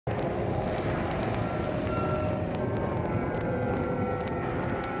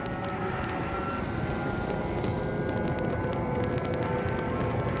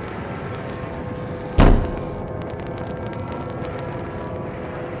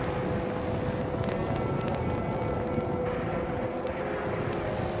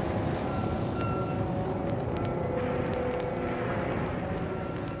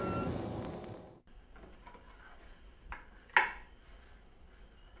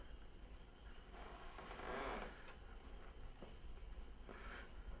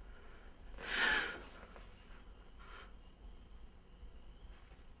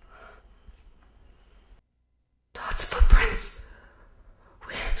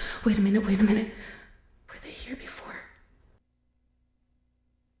Wait a minute. Were they here before?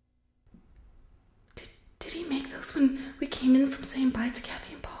 Did he make those when we came in from saying bye to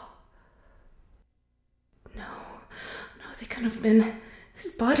Kathy and Paul? No, they couldn't have been.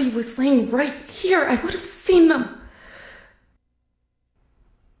 His body was laying right here. I would have seen them.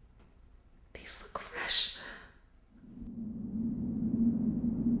 These look fresh.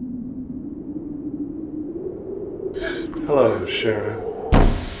 Hello, Sharon.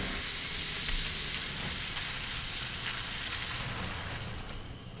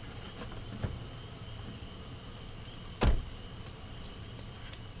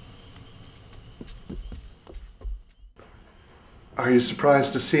 Are you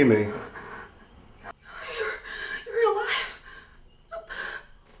surprised to see me? You're alive.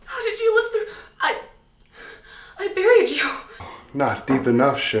 How did you live through... I buried you. Not deep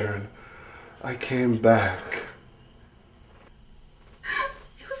enough, Sharon. I came back.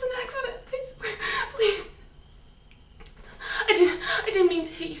 It was an accident, I swear. Please. I didn't mean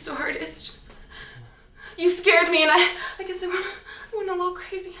to hit you so hard. You scared me, and I guess I went a little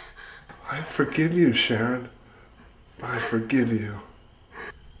crazy. I forgive you, Sharon. I forgive you.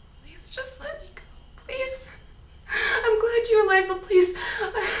 Please, just let me go. Please. I'm glad you're alive, but please,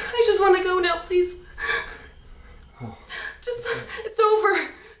 I just want to go now, please. Just, it's over.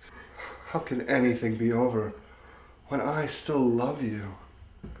 How can anything be over when I still love you?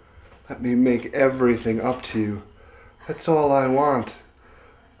 Let me make everything up to you. That's all I want.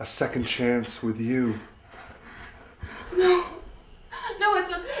 A second chance with you. No,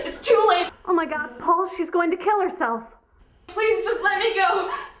 it's too late. Oh my God, Paul, she's going to kill herself. Please just let me go.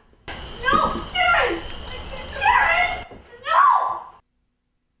 No, Sharon! Sharon! No!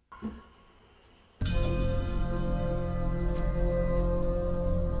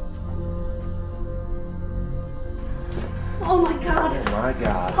 Oh my God. Oh my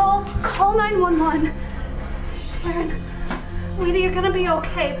God. Paul, call 911. Sharon, sweetie, you're gonna be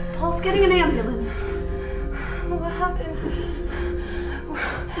okay. Paul's getting an ambulance. What happened?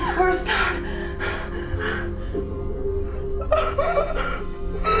 Where's Todd?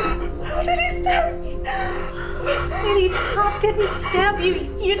 How did he stab me? Sweetie, Todd didn't stab you.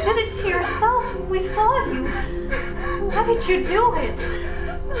 You did it to yourself. We saw you. Why did you do it?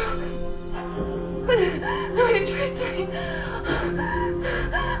 No, he tricked me.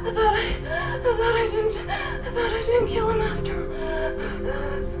 I thought I didn't kill him after.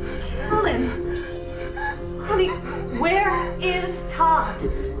 Kill him? Honey, where is Todd?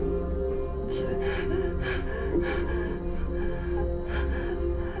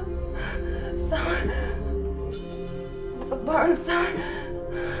 Cellar. Barn cellar.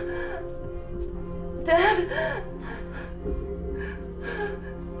 Dead.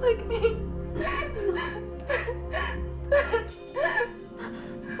 Like me.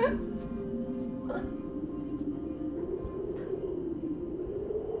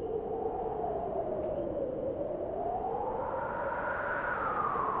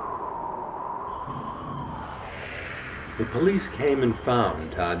 The police came and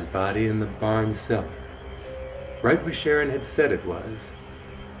found Todd's body in the barn cellar, right where Sharon had said it was.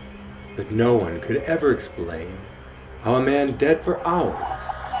 But no one could ever explain how a man dead for hours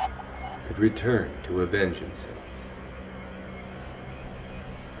could return to avenge himself.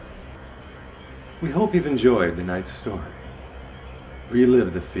 We hope you've enjoyed the night's story.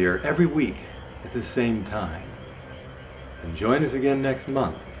 Relive the fear every week at the same time. And join us again next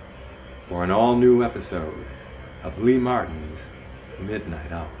month for an all-new episode of Lee Martin's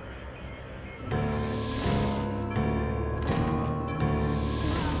Midnight Hour.